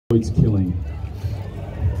Floyd's killing.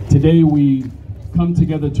 Today we come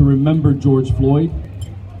together to remember George Floyd,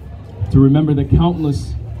 to remember the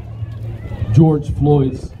countless George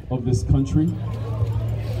Floyds of this country,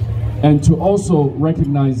 and to also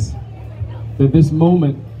recognize that this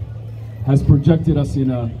moment has projected us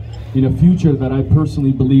in a future that I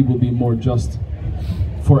personally believe will be more just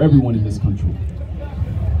for everyone in this country.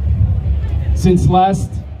 Since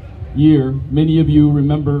last year, many of you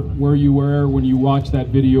remember where you were when you watched that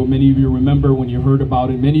video. Many of you remember when you heard about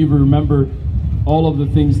it. Many of you remember all of the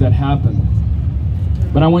things that happened.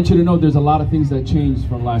 But I want you to know there's a lot of things that changed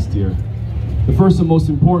from last year. The first and most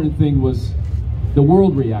important thing was the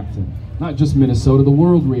world reacted. Not just Minnesota, the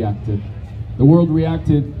world reacted. The world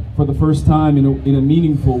reacted for the first time in a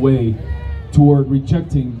meaningful way toward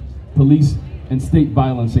rejecting police and state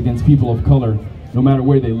violence against people of color, no matter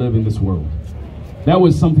where they live in this world. That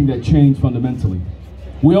was something that changed fundamentally.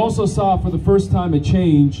 We also saw for the first time a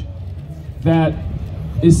change that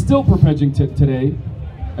is still perpetuating today,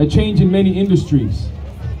 a change in many industries,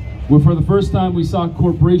 where for the first time we saw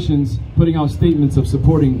corporations putting out statements of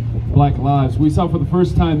supporting Black lives. We saw for the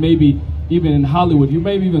first time, maybe even in Hollywood, you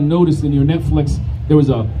may have even noticed in your Netflix, there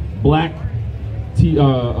was a black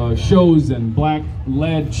shows and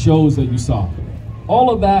black-led shows that you saw.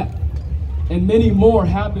 All of that and many more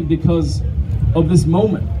happened because of this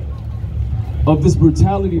moment, of this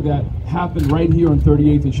brutality that happened right here on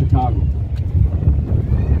 38th in Chicago.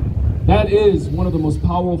 That is one of the most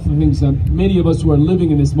powerful things that many of us who are living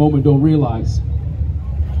in this moment don't realize.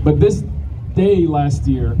 But this day last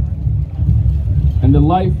year and the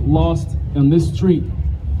life lost on this street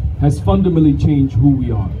has fundamentally changed who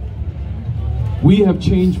we are. We have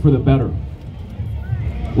changed for the better.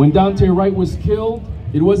 When Daunte Wright was killed,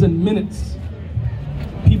 it wasn't minutes.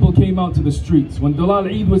 People came out to the streets. When Dalal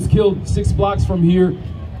Eid was killed 6 blocks from here,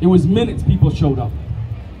 it was minutes people showed up.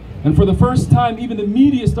 And for the first time, even the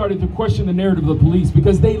media started to question the narrative of the police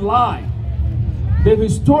because they lie. They've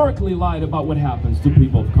historically lied about what happens to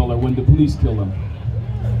people of color when the police kill them.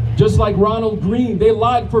 Just like Ronald Green, they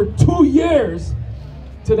lied for 2 years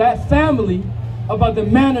to that family about the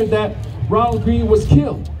manner that Ronald Green was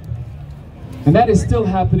killed. And that is still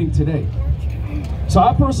happening today. So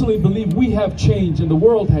I personally believe we have changed and the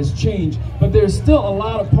world has changed, but there's still a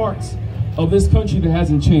lot of parts of this country that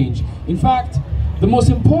hasn't changed. In fact, the most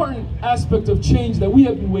important aspect of change that we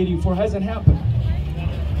have been waiting for hasn't happened.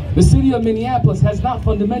 The city of Minneapolis has not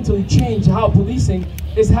fundamentally changed how policing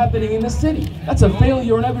is happening in the city. That's a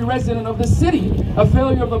failure on every resident of the city, a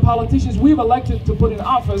failure of the politicians we've elected to put in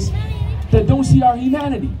office that don't see our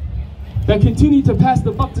humanity, that continue to pass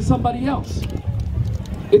the buck to somebody else.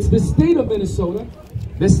 It's the state of Minnesota,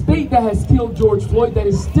 the state that has killed George Floyd,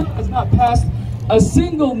 that still has not passed a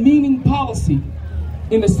single meaning policy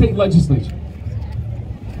in the state legislature.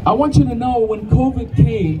 I want you to know when COVID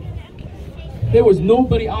came, there was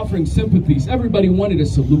nobody offering sympathies. Everybody wanted a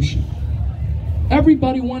solution.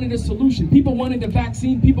 Everybody wanted a solution. People wanted a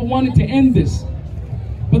vaccine. People wanted to end this.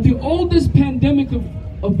 But the oldest pandemic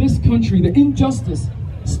of this country, the injustice,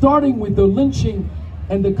 starting with the lynching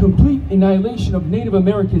and the complete annihilation of Native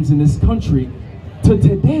Americans in this country, to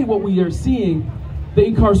today what we are seeing, the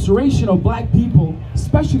incarceration of Black people,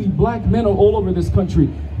 especially Black men all over this country.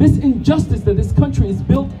 This injustice that this country is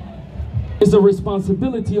built is a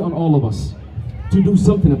responsibility on all of us to do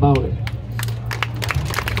something about it.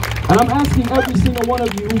 And I'm asking every single one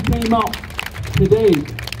of you who came out today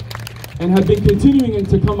and have been continuing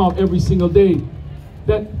to come out every single day,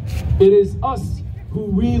 that it is us who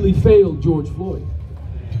really failed George Floyd.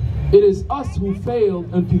 It is us who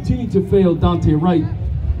failed and continue to fail Daunte Wright,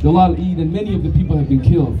 Dalal Eid, and many of the people have been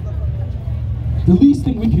killed. The least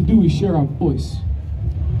thing we can do is share our voice.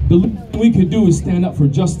 The least thing we can do is stand up for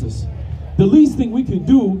justice. The least thing we can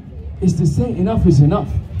do is to say enough is enough.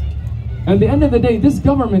 And at the end of the day, this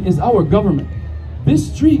government is our government. This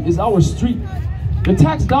street is our street. The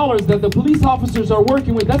tax dollars that the police officers are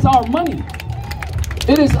working with, that's our money.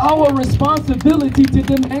 It is our responsibility to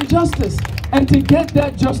demand justice and to get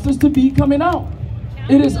that justice to be coming out.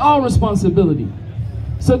 It is our responsibility.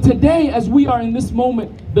 So today, as we are in this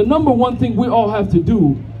moment, the number one thing we all have to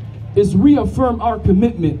do is reaffirm our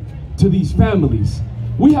commitment to these families.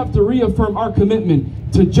 We have to reaffirm our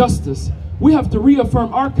commitment to justice. We have to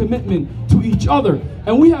reaffirm our commitment to each other.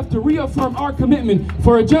 And we have to reaffirm our commitment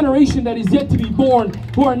for a generation that is yet to be born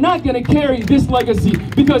who are not going to carry this legacy,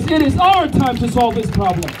 because it is our time to solve this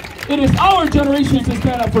problem. It is our generation to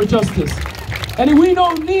stand up for justice. And we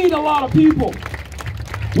don't need a lot of people.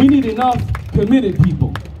 We need enough committed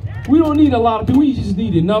people. We don't need a lot of people. We just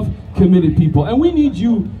need enough committed people. And we need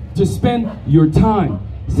you to spend your time,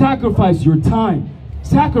 sacrifice your time,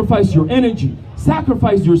 Sacrifice your energy.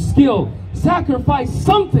 Sacrifice your skill. Sacrifice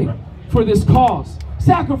something for this cause.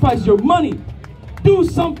 Sacrifice your money. Do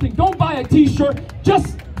something. Don't buy a t-shirt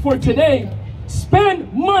just for today.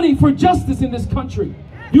 Spend money for justice in this country.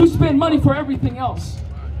 You spend money for everything else.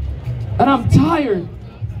 And I'm tired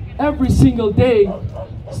every single day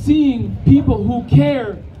seeing people who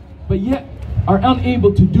care but yet are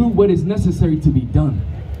unable to do what is necessary to be done.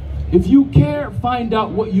 If you care, find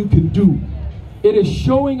out what you can do. It is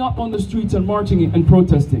showing up on the streets and marching and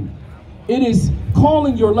protesting. It is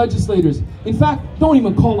calling your legislators. In fact, don't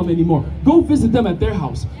even call them anymore. Go visit them at their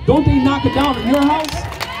house. Don't they knock it down at your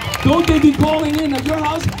house? Don't they be calling in at your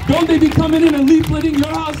house? Don't they be coming in and leafleting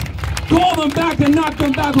your house? Call them back and knock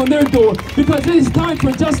them back on their door, because it is time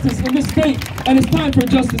for justice in this state, and it's time for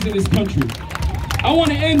justice in this country. I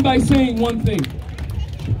want to end by saying one thing.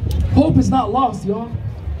 Hope is not lost, y'all.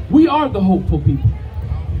 We are the hopeful people.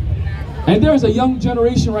 And there's a young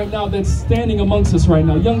generation right now that's standing amongst us right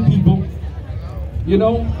now, young people. You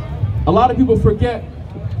know, a lot of people forget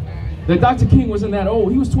that Dr. King wasn't that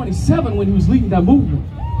old. He was 27 when he was leading that movement.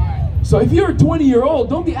 So if you're a 20-year-old,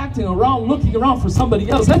 don't be acting around, looking around for somebody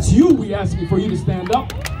else. That's you we asking for you to stand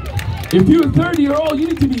up. If you're a 30-year-old, you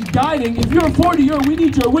need to be guiding. If you're a 40-year-old, we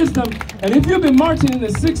need your wisdom. And if you've been marching in the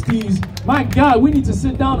 60s, my God, we need to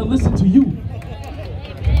sit down and listen to you.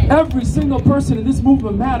 Every single person in this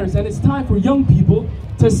movement matters, and it's time for young people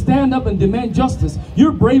to stand up and demand justice.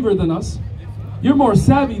 You're braver than us. You're more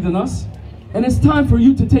savvy than us. And it's time for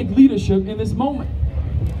you to take leadership in this moment.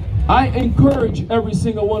 I encourage every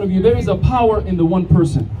single one of you. There is a power in the one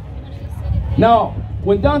person. Now,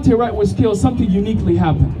 when Daunte Wright was killed, something uniquely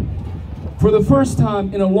happened. For the first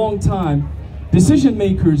time in a long time, decision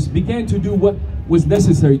makers began to do what was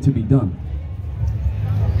necessary to be done.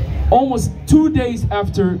 Almost 2 days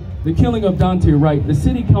after the killing of Daunte Wright, the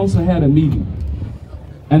city council had a meeting.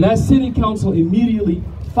 And that city council immediately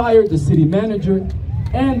fired the city manager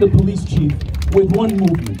and the police chief with one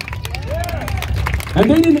movement. And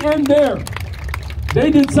they didn't end there.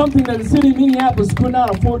 They did something that the city of Minneapolis could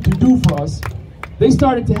not afford to do for us. They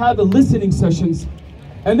started to have the listening sessions.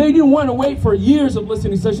 And they didn't want to wait for years of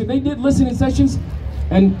listening sessions. They did listening sessions.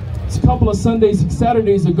 And a couple of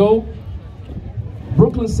Saturdays ago,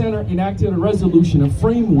 Brooklyn Center enacted a resolution, a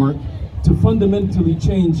framework to fundamentally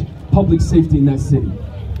change public safety in that city.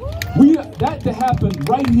 That happened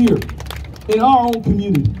right here in our own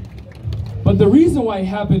community. But the reason why it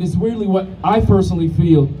happened is really what I personally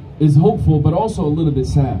feel is hopeful, but also a little bit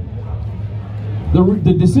sad.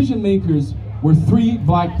 The decision makers were 3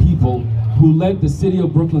 black people who led the city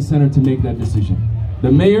of Brooklyn Center to make that decision.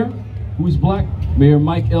 The mayor, who is black, Mayor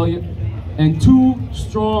Mike Elliott, and 2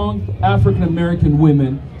 strong African-American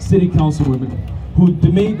women, city council women, who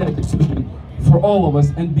made that decision for all of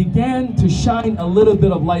us and began to shine a little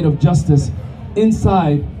bit of light of justice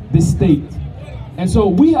inside this state. And so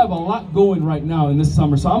we have a lot going right now in this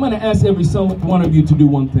summer. So I'm going to ask every one of you to do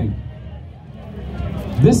one thing.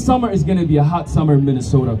 This summer is going to be a hot summer in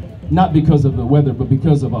Minnesota, not because of the weather, but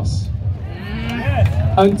because of us.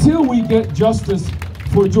 Until we get justice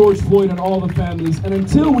for George Floyd and all the families, and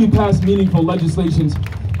until we pass meaningful legislations,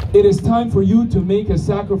 it is time for you to make a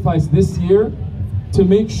sacrifice this year to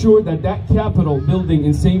make sure that that Capitol building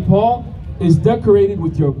in St. Paul is decorated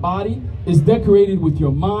with your body, is decorated with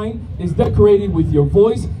your mind, is decorated with your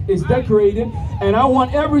voice, is decorated. And I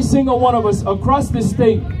want every single one of us across this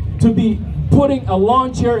state to be putting a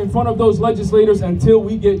lawn chair in front of those legislators until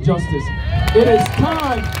we get justice. It is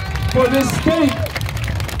time for this state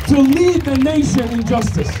to lead the nation in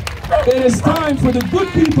justice. It is time for the good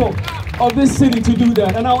people of this city to do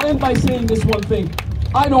that. And I'll end by saying this one thing.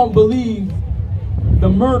 I don't believe the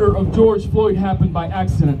murder of George Floyd happened by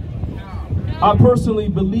accident. I personally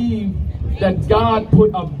believe that God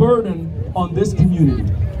put a burden on this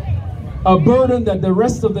community, a burden that the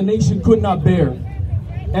rest of the nation could not bear.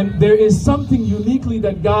 And there is something uniquely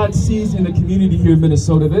that God sees in the community here in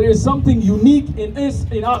Minnesota. There is something unique in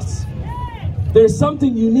us. There's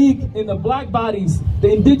something unique in the black bodies,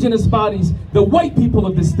 the indigenous bodies, the white people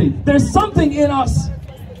of this state. There's something in us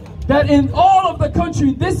that in all of the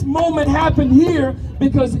country, this moment happened here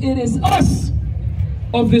because it is us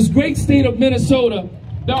of this great state of Minnesota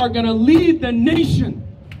that are going to lead the nation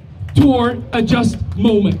toward a just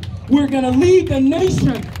moment. We're going to lead the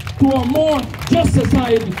nation to a more just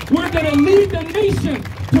society. We're going to lead the nation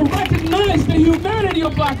to recognize the humanity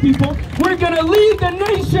of black people. We're going to lead the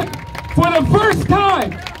nation for the first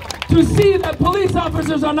time to see that police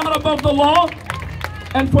officers are not above the law.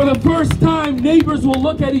 And for the first time, neighbors will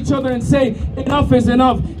look at each other and say, enough is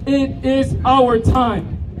enough. It is our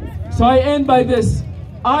time. So I end by this.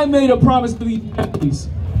 I made a promise to these families.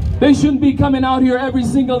 They shouldn't be coming out here every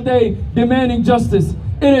single day demanding justice.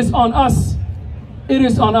 It is on us. It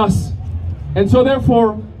is on us. And so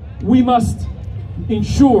therefore, we must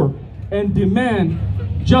ensure and demand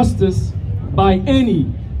justice by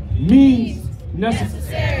any means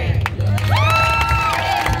necessary.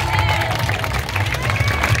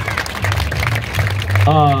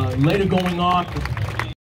 Later going on.